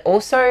well, that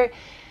also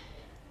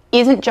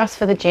isn't just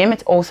for the gym,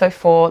 it's also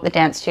for the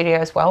dance studio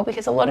as well,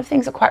 because a lot of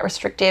things are quite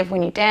restrictive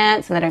when you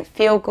dance and they don't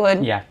feel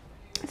good. Yeah.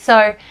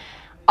 So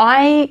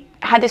I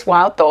had this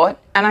wild thought,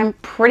 and I'm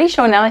pretty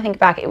sure now that I think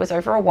back, it was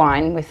over a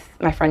wine with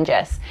my friend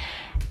Jess,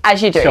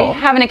 as you do, Sure.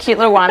 having a cute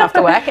little wine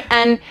after work.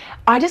 And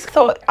I just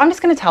thought, I'm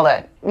just going to tell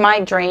her my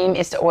dream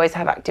is to always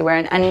have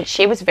activewear, and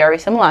she was very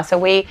similar. So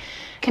we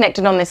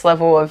connected on this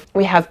level of,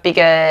 we have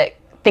bigger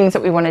things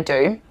that we want to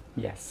do.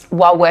 Yes.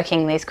 While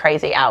working these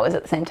crazy hours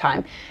at the same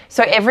time.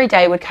 So every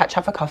day we'd catch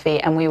up for coffee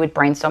and we would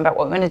brainstorm about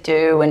what we're going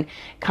to do and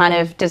kind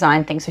of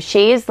design things. So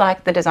she is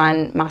like the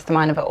design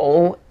mastermind of it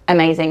all.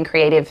 Amazing,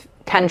 creative,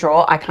 can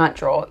draw. I can't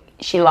draw.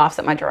 She laughs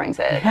at my drawings.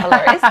 They're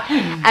hilarious.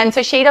 And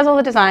so she does all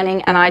the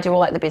designing and I do all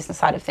like the business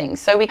side of things.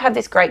 So we have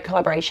this great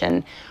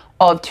collaboration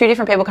of two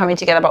different people coming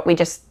together, but we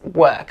just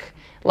work.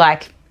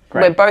 Like,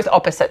 Great. We're both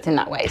opposites in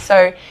that way.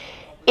 So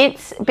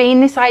it's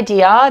been this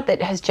idea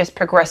that has just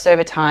progressed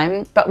over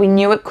time, but we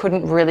knew it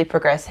couldn't really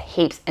progress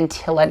heaps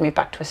until I'd moved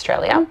back to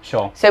Australia.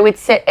 Sure. So we'd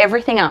set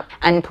everything up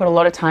and put a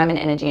lot of time and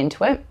energy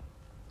into it,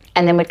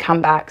 and then we'd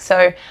come back.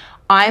 So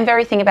I'm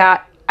very thinking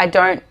about, I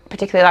don't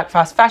particularly like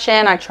fast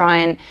fashion. I try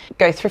and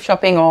go thrift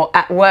shopping, or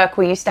at work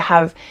we used to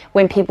have,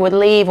 when people would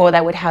leave or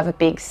they would have a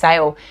big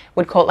sale,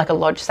 we'd call it like a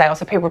lodge sale.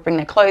 So people would bring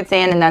their clothes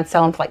in and they'd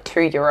sell them for like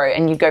 €2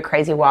 and you'd go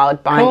crazy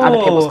wild buying other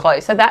people's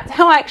clothes. So that's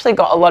how I actually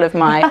got a lot of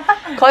my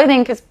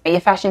clothing, because your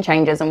fashion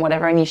changes and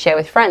whatever, and you share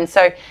with friends.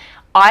 So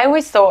I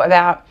always thought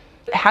about,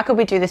 how could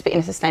we do this but in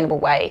a sustainable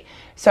way?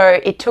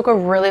 So it took a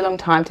really long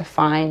time to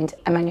find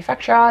a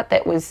manufacturer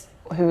that was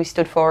who we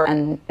stood for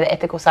and the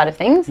ethical side of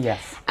things.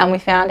 Yes. And we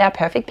found our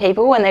perfect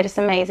people, and they're just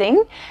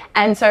amazing.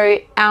 And so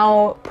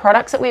our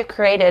products that we've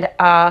created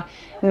are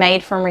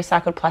made from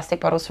recycled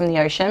plastic bottles from the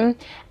ocean,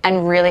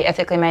 and really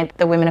ethically made.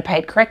 The women are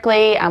paid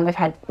correctly, and we've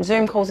had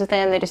Zoom calls with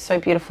them. They're just so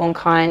beautiful and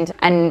kind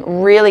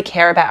and really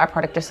care about our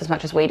product just as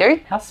much as we do.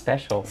 How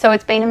special. So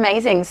it's been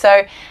amazing.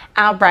 So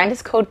our brand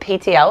is called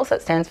PTL, so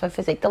it stands for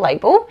Physique the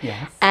Label.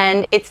 Yes.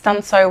 And it's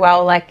done so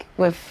well. Like,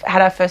 we've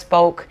had our first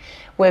bulk.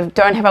 We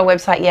don't have our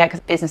website yet because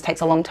business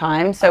takes a long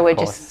time, so we're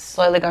just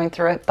slowly going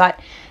through it.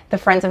 But the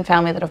friends and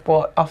family that have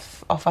bought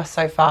off us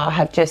so far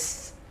have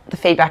just, the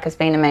feedback has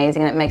been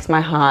amazing, and it makes my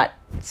heart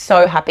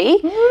so happy.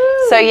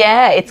 Woo! So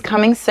yeah, it's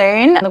coming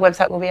soon. The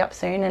website will be up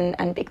soon,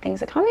 and big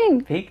things are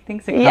coming. Big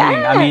things are coming.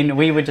 Yeah. I mean,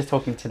 we were just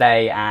talking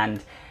today,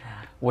 and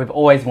we've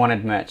always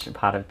wanted merch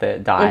part of the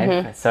dive.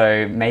 Mm-hmm.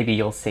 So maybe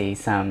you'll see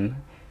some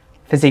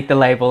Physique the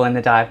Label and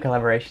the dive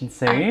collaboration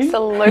soon.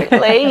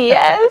 Absolutely,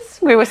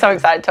 yes. We were so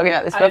excited talking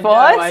about this before.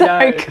 I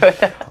know. So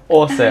good.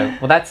 Awesome.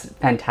 Well, that's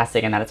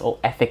fantastic, and that it's all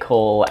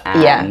ethical,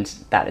 and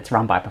that it's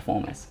run by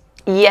performers.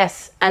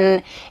 Yes,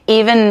 and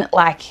even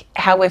like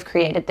how we've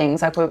created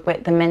things, like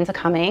the men's are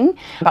coming,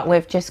 but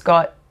we've just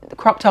got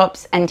crop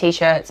tops and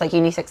t-shirts, like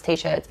unisex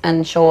t-shirts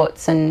and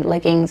shorts and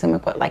leggings, and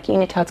we've got like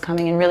unitards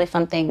coming and really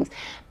fun things.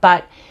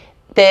 But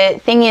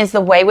the thing is, the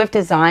way we've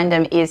designed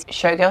them is,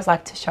 showgirls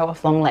like to show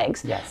off long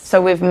legs. Yes.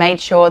 So we've made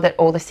sure that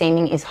all the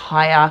seaming is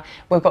higher.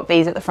 We've got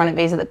V's at the front and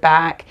V's at the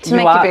back to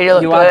make your booty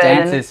look good. You are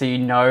dancers, so you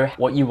know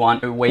what you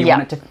want, where you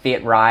want it to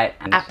fit right.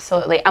 And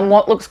absolutely. And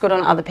what looks good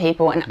on other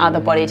people and other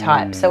body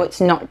types. So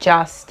it's not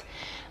just,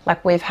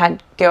 like, we've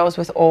had girls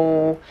with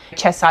all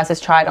chest sizes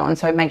tried on,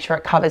 so make sure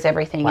it covers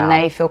everything and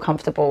they feel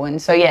comfortable. And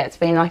so, yeah, it's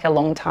been like a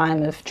long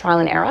time of trial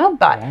and error,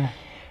 but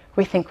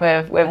we think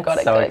we've got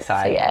it so good.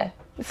 exciting. So, yeah.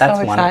 That's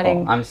so wonderful.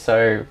 exciting. I'm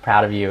so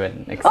proud of you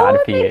and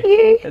excited for you. Thank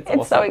you. It's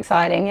awesome. So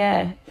exciting,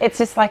 yeah. It's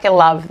just like a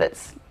love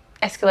that's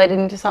escalated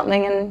into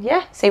something, and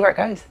yeah, see where it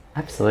goes.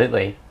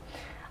 Absolutely.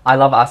 I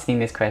love asking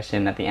this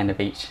question at the end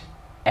of each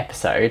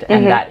episode,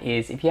 and that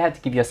is, if you had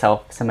to give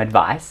yourself some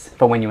advice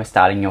for when you were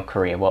starting your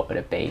career, what would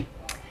it be?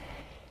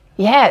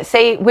 Yeah,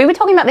 see, we were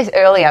talking about this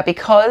earlier,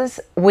 because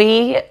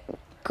we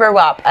grew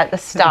up at the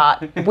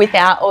start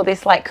without all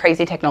this like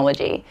crazy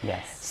technology.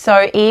 Yes.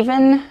 So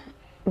even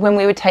when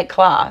we would take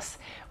class,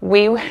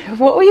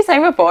 what were you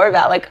saying before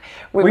about, like,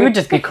 we would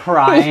just be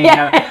crying,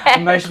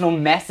 emotional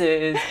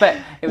messes, but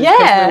it was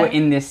because we were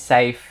in this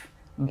safe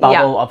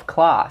bubble of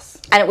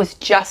class. And it was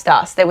just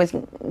us. There was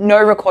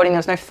no recording, there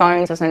was no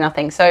phones, there was no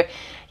nothing. So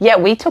yeah,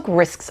 we took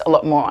risks a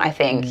lot more, I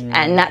think.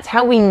 And that's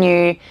how we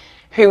knew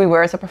who we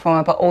were as a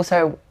performer, but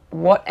also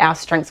what our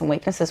strengths and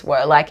weaknesses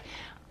were. Like,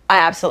 I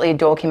absolutely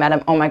adore Kim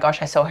Adam. Oh my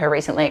gosh, I saw her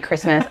recently at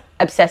Christmas,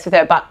 obsessed with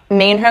her. But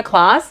me and her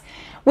class,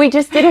 we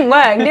just didn't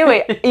work, did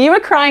we? You were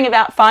crying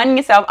about finding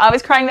yourself. I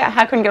was crying about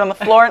how I couldn't get on the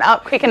floor and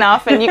up quick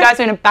enough. And you guys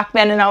were in a back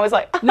bend, and I was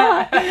like,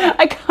 no,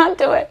 I can't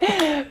do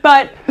it.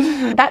 But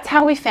that's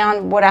how we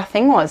found what our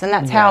thing was, and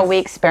that's how we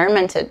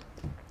experimented.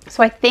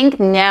 So I think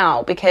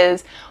now,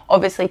 because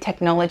obviously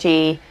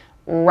technology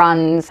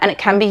runs, and it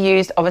can be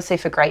used obviously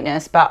for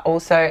greatness, but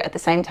also at the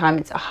same time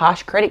it's a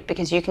harsh critic,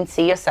 because you can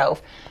see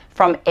yourself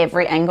from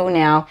every angle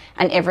now,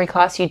 and every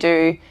class you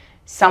do,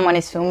 someone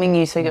is filming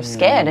you, so you're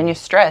scared and you're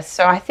stressed.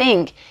 So I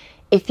think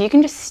if you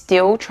can just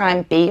still try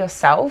and be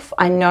yourself,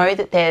 I know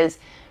that there's,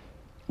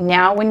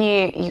 now when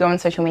you go on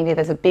social media,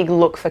 there's a big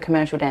look for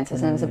commercial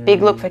dancers and there's a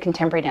big look for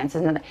contemporary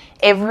dancers, and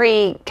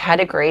every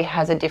category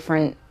has a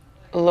different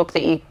look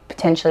that you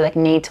potentially like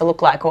need to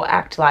look like or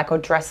act like or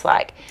dress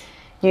like.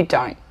 You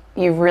don't.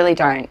 You really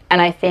don't.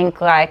 And I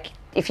think like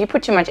if you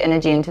put too much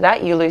energy into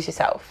that, you lose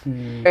yourself.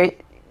 So,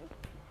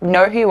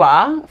 know who you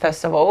are,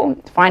 first of all,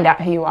 find out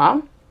who you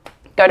are.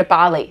 Go to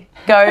Bali.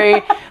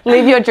 Go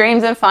live your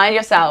dreams and find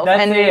yourself.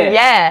 That's it.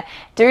 Yeah,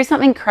 do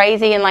something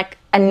crazy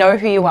and know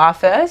who you are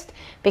first,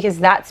 because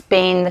that's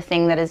been the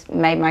thing that has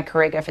made my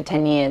career go for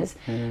 10 years.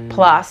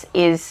 Plus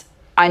is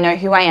I know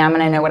who I am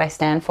and I know what I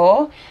stand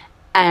for.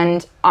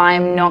 And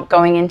I'm not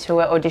going into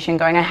an audition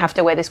going, I have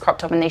to wear this crop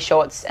top and these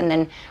shorts, and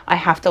then I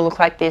have to look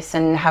like this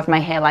and have my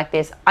hair like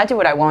this. I do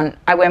what I want.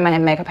 I wear my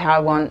makeup how I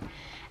want.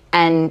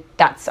 And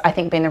that's, I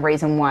think, been the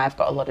reason why I've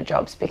got a lot of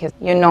jobs, because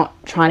you're not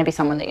trying to be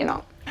someone that you're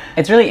not.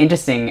 It's really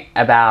interesting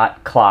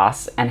about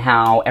class and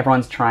how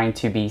everyone's trying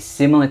to be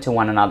similar to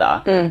one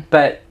another.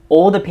 But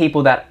all the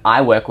people that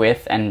I work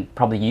with, and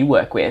probably you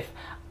work with,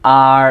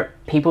 are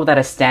people that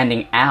are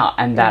standing out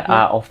and that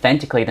are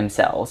authentically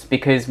themselves,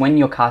 because when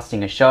you're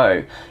casting a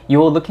show,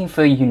 you're looking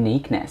for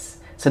uniqueness.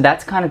 So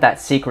that's kind of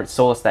that secret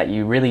sauce that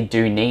you really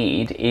do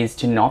need, is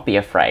to not be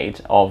afraid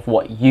of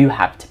what you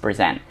have to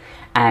present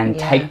and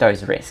take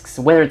those risks,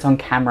 whether it's on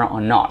camera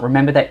or not.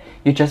 Remember that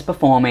you're just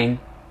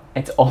performing,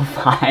 it's all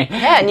fine.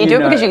 Yeah, and you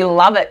do it because you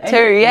love it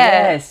too,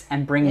 Yes,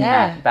 and bringing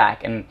that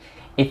back. And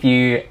if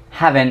you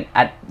haven't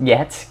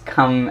yet,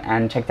 come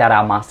and check out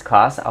our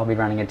masterclass. I'll be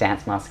running a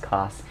dance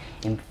masterclass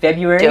in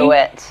February. Do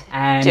it.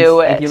 And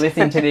do it. If you're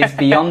listening to this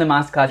beyond the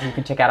masterclass, you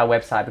can check out our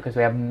website, because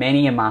we have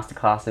many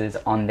masterclasses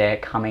on there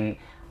coming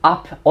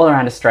up all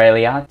around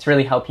Australia to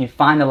really help you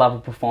find the love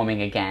of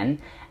performing again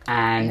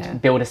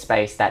and build a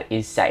space that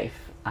is safe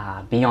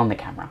beyond the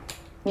camera.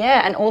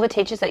 Yeah, and all the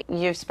teachers that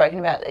you've spoken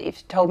about, that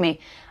you've told me,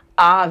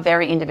 are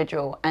very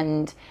individual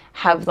and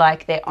have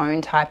like their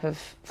own type of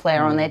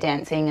flair on their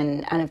dancing,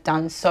 and have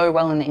done so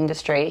well in the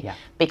industry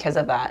because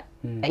of that.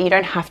 You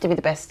don't have to be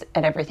the best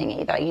at everything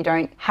either. You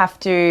don't have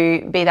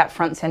to be that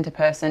front center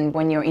person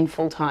when you're in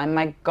full time.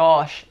 My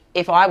gosh,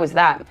 if I was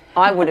that,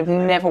 I would have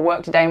never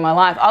worked a day in my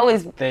life. I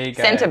was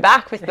center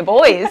back with the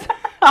boys.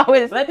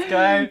 Let's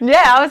go.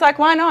 Yeah, I was like,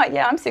 why not?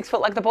 Yeah, I'm 6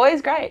 foot like the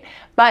boys, great.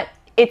 But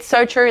it's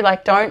so true,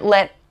 like don't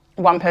let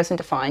one person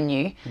define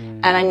you.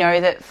 And I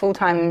know that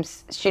full-time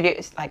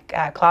studios, like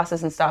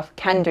classes and stuff,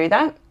 can do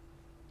that,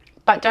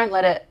 but don't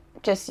let it,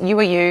 just you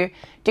are you,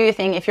 do your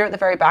thing. If you're at the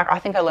very back, I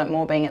think I learnt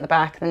more being at the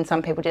back than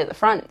some people did at the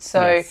front.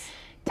 So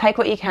take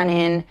what you can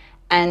in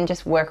and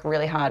just work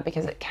really hard,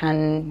 because it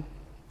can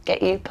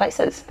get you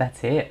places.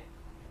 That's it.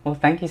 Well,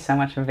 thank you so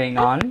much for being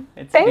on.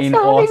 It's Thanks been for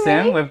having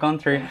awesome. me. We've gone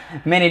through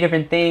many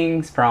different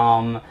things,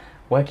 from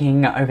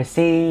working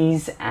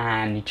overseas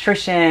and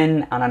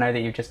nutrition, and I know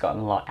that you've just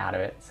gotten a lot out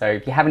of it. So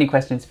if you have any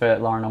questions for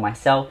Lauren or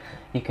myself,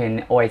 you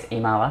can always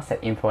email us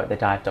at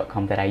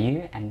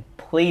info@thedive.com.au, and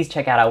please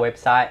check out our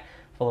website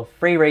full of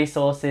free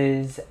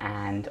resources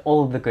and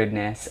all of the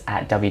goodness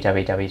at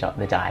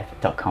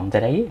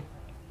www.thedive.com.au.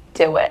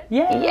 Do it.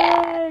 Yay!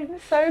 Yeah,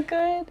 so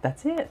good.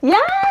 That's it.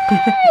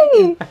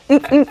 Yay!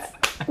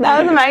 That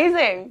was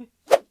amazing.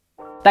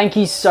 Thank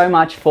you so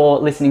much for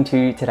listening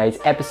to today's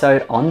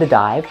episode on The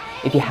Dive.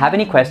 If you have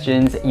any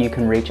questions, you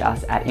can reach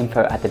us at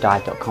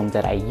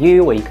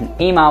info@thedive.com.au, or you can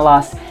email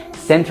us,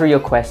 send through your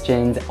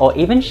questions, or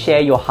even share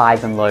your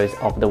highs and lows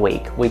of the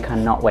week. We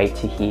cannot wait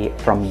to hear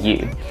from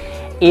you.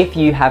 If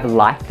you have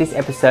liked this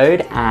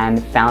episode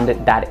and found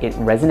that it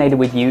resonated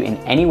with you in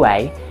any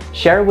way,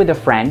 share it with a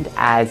friend,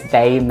 as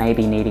they may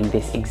be needing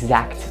this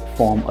exact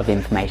form of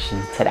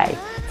information today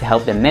to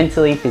help them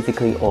mentally,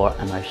 physically, or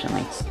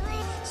emotionally.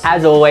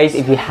 As always,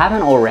 if you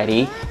haven't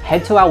already,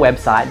 head to our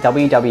website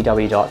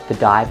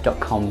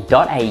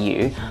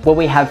www.thedive.com.au, where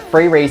we have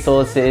free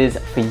resources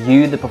for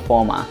you, the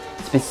performer,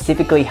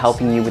 specifically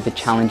helping you with the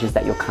challenges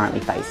that you're currently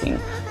facing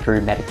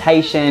through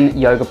meditation,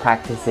 yoga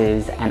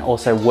practices, and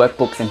also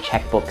workbooks and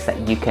checkbooks that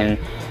you can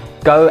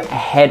go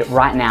ahead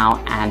right now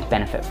and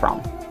benefit from.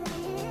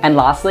 And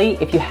lastly,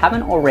 if you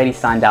haven't already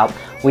signed up,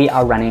 we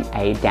are running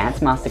a dance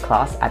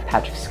masterclass at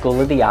Patrick's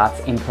School of the Arts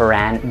in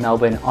Paran,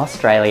 Melbourne,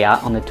 Australia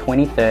on the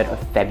 23rd of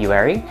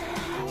February.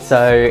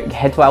 So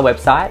head to our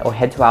website or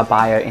head to our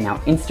bio in our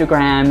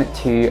Instagram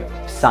to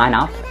sign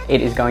up.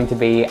 It is going to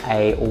be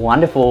a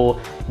wonderful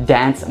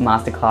dance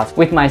masterclass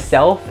with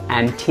myself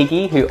and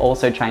Tiggy, who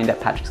also trained at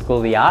Patrick's School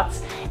of the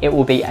Arts. It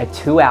will be a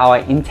 2-hour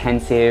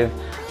intensive,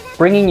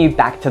 bringing you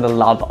back to the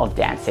love of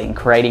dancing,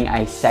 creating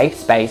a safe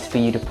space for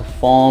you to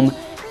perform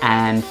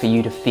and for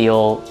you to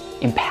feel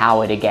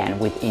empowered again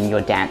within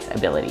your dance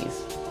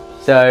abilities.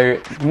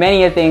 So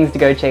many of things to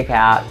go check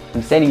out.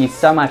 I'm sending you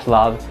so much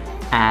love,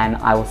 and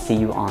I will see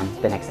you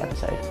on the next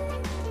episode.